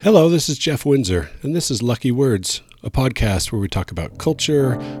Hello, this is Jeff Windsor, and this is Lucky Words, a podcast where we talk about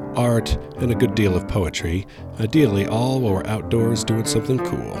culture, art, and a good deal of poetry, ideally all while we're outdoors doing something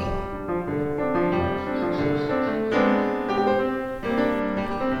cool.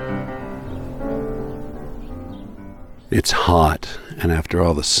 It's hot, and after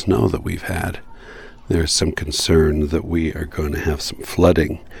all the snow that we've had, there's some concern that we are going to have some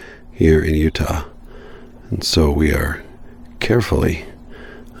flooding here in Utah. And so we are carefully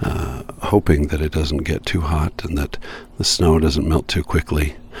hoping that it doesn't get too hot and that the snow doesn't melt too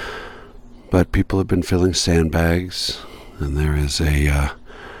quickly. But people have been filling sandbags, and there is a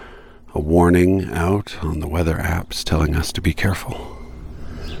warning out on the weather apps telling us to be careful.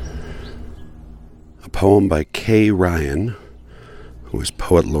 A poem by Kay Ryan, who was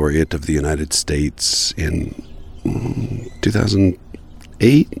Poet Laureate of the United States in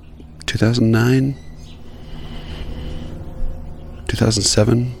 2008, 2009,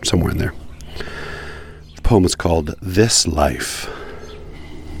 2007, somewhere in there. The poem is called This Life.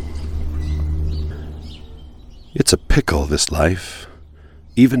 It's a pickle, this life.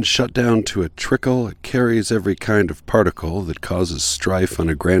 Even shut down to a trickle, it carries every kind of particle that causes strife on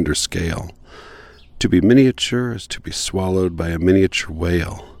a grander scale. To be miniature is to be swallowed by a miniature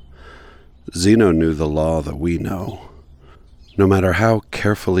whale. Zeno knew the law that we know. No matter how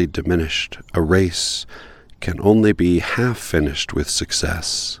carefully diminished, a race can only be half finished with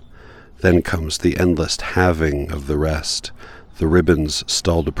success. Then comes the endless halving of the rest, the ribbon's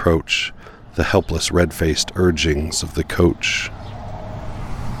stalled approach, the helpless red-faced urgings of the coach.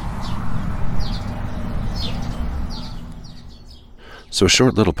 So a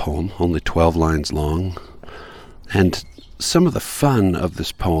short little poem, only 12 lines long, and some of the fun of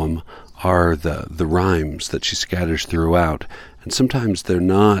this poem are the rhymes that she scatters throughout, and sometimes they're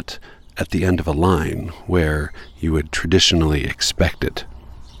not at the end of a line where you would traditionally expect it.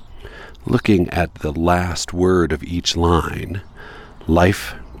 Looking at the last word of each line,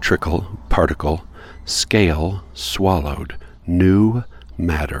 life, trickle, particle, scale, swallowed, new,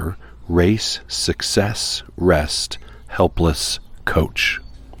 matter, race, success, rest, helpless, coach.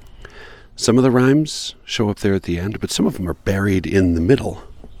 Some of the rhymes show up there at the end, but some of them are buried in the middle.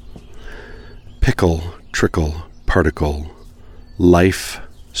 Pickle, trickle, particle, life,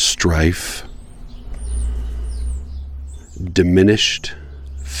 strife, diminished,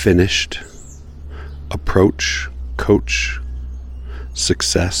 finished, approach, coach,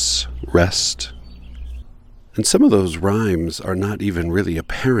 success, rest. And some of those rhymes are not even really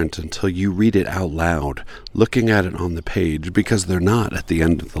apparent until you read it out loud, looking at it on the page, because they're not at the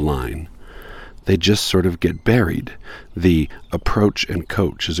end of the line. They just sort of get buried. The approach and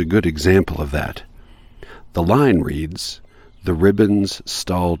coach is a good example of that. The line reads, the ribbon's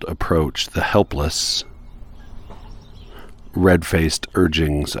stalled approach, the helpless, red-faced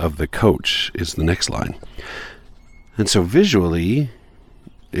urgings of the coach is the next line. And so visually,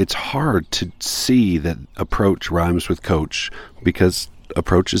 it's hard to see that approach rhymes with coach because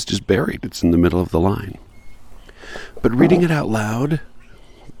approach is just buried. It's in the middle of the line. But reading it out loud,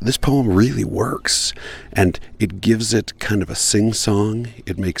 this poem really works, and it gives it kind of a sing-song.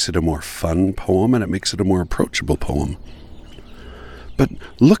 It makes it a more fun poem, and it makes it a more approachable poem. But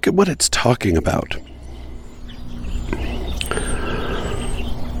look at what it's talking about.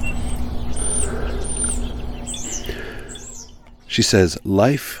 She says,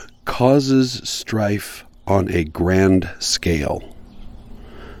 life causes strife on a grand scale.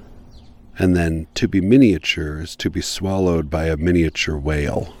 And then, to be miniature is to be swallowed by a miniature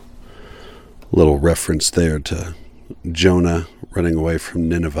whale. Little reference there to Jonah running away from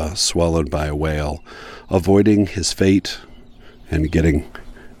Nineveh, swallowed by a whale, avoiding his fate and getting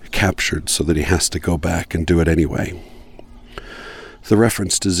captured so that he has to go back and do it anyway. The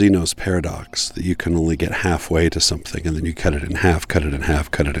reference to Zeno's paradox, that you can only get halfway to something and then you cut it in half, cut it in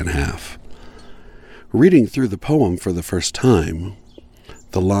half, cut it in half. Reading through the poem for the first time,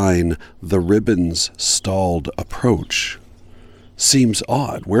 the line, the ribbon's stalled approach, seems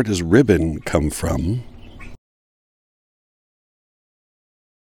odd. Where does ribbon come from?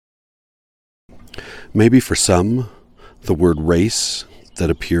 Maybe for some, the word race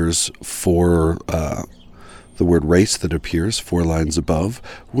that appears four lines above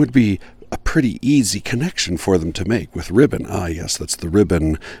would be a pretty easy connection for them to make with ribbon. Ah, yes, that's the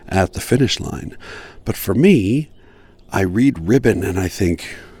ribbon at the finish line. But for me, I read ribbon and I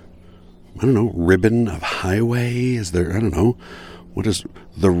think, ribbon of highway? Is there, what is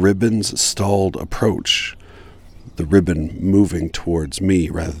the ribbon's stalled approach? The ribbon moving towards me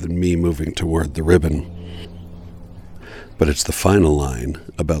rather than me moving toward the ribbon. But it's the final line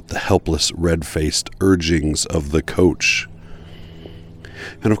about the helpless red-faced urgings of the coach.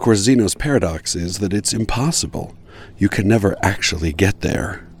 And of course, Zeno's paradox is that it's impossible. You can never actually get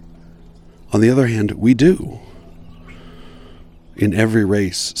there. On the other hand, we do. In every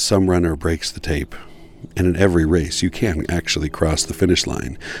race, some runner breaks the tape. And in every race, you can actually cross the finish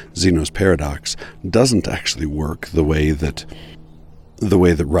line. Zeno's paradox doesn't actually work the way that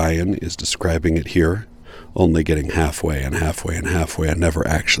Ryan is describing it here, only getting halfway and halfway and halfway and never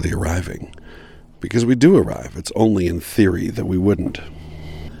actually arriving. Because we do arrive. It's only in theory that we wouldn't.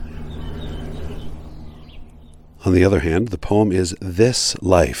 On the other hand, the poem is This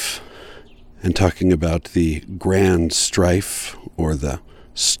Life, and talking about the grand strife, or the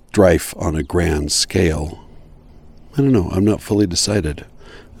strife on a grand scale. I don't know, I'm not fully decided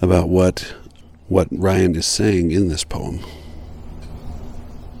about what Ryan is saying in this poem.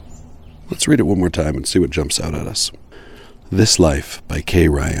 Let's read it one more time and see what jumps out at us. This Life by K.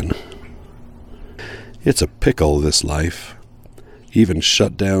 Ryan. It's a pickle, this life. Even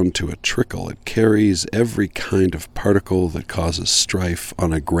shut down to a trickle, it carries every kind of particle that causes strife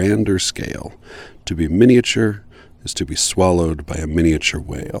on a grander scale. To be miniature is to be swallowed by a miniature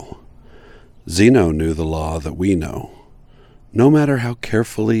whale. Zeno knew the law that we know. No matter how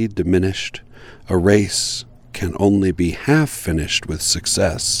carefully diminished, a race can only be half finished with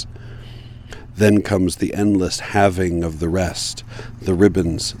success. Then comes the endless halving of the rest, the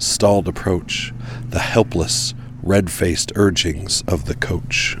ribbon's stalled approach, the helpless, red-faced urgings of the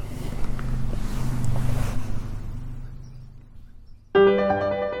coach.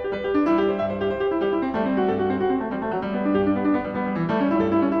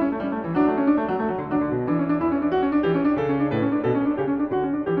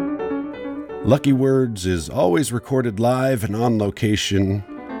 Lucky Words is always recorded live and on location.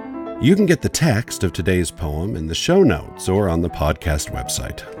 You can get the text of today's poem in the show notes or on the podcast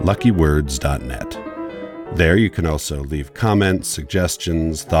website, luckywords.net. There you can also leave comments,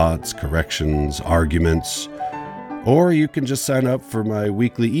 suggestions, thoughts, corrections, arguments, or you can just sign up for my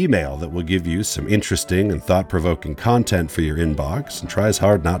weekly email that will give you some interesting and thought-provoking content for your inbox and tries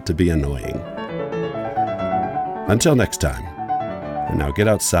hard not to be annoying. Until next time. And now get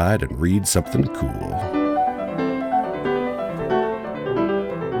outside and read something cool.